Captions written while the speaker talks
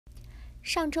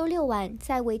上周六晚，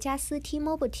在维加斯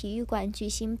T-Mobile 体育馆举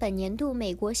行本年度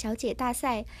美国小姐大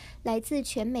赛，来自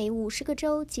全美50个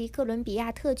州及哥伦比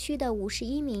亚特区的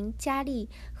51名佳丽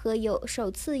和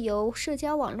首次由社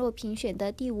交网络评选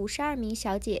的第52名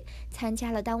小姐参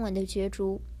加了当晚的角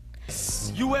逐。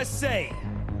USA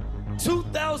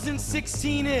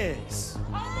 2016 is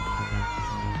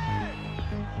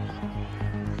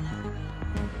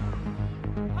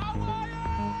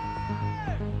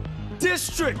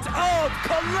District of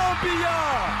Columbia.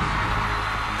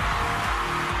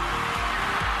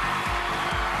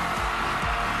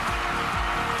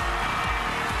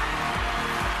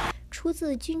 出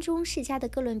自军中世家的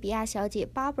哥伦比亚小姐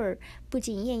Barber 不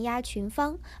仅艳压群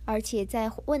芳，而且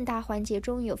在问答环节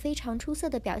中有非常出色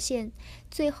的表现，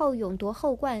最后勇夺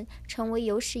后冠，成为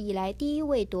有史以来第一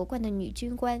位夺冠的女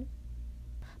军官。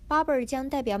Barber 将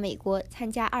代表美国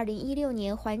参加2016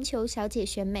年环球小姐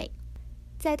选美。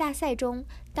在大赛中，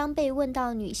当被问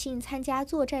到女性参加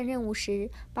作战任务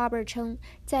时， Barber 称，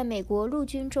在美国陆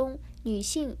军中，女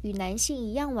性与男性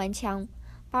一样顽强。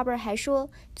Barber 还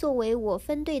说，作为我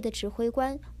分队的指挥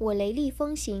官，我雷厉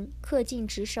风行，恪尽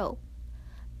职守。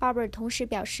Barber 同时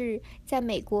表示，在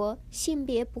美国，性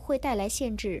别不会带来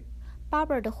限制。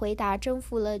Barber 的回答征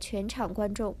服了全场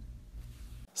观众。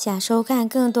想收看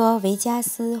更多维加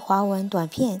斯华文短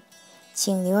片，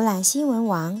请浏览新闻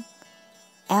网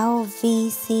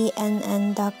lvcnn.com，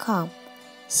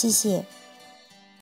 谢谢。